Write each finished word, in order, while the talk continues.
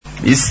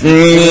بسم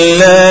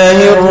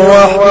الله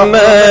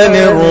الرحمن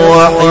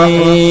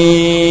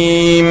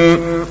الرحيم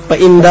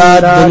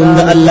فإمداد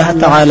دنند الله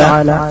تعالى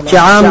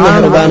چعام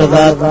مهربان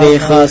ذات دے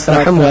خاص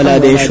رحم والا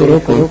دے شروع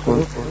کو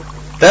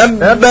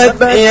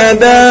تبت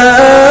يدا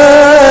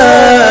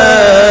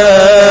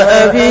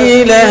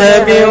أبي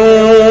لهب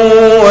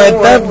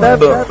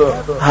وتب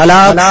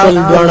هلاك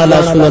شل دوان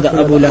لا سند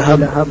ابو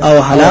لهب او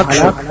هلاك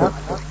شل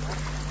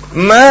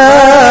ما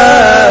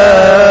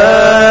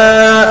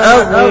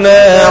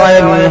أغنى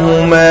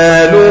عنه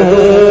ماله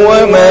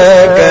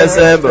وما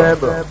كسب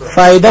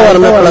فائدہ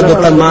ورنکړه د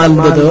تمال د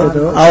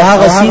او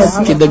هغه سیس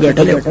چې د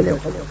ګټل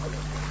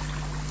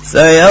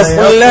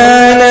سيصلى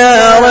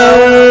نارا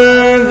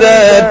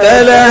ذات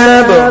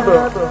لهب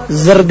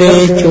زرد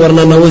چې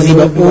ورنه نوزي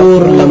به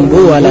اور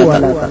لمبو والا تا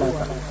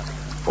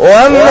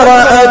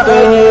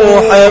وامرأته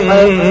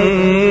حمالة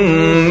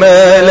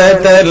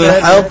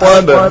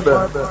الحطب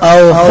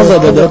او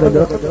خزد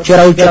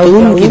چراو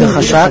چتون کی د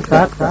خشاک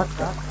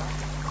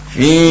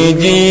في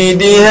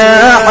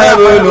جيدها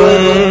حبل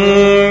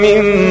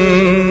من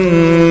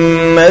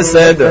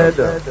مسد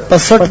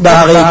پسټ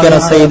داغه کرا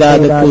سیدا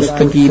د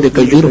پوستکی د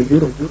کجور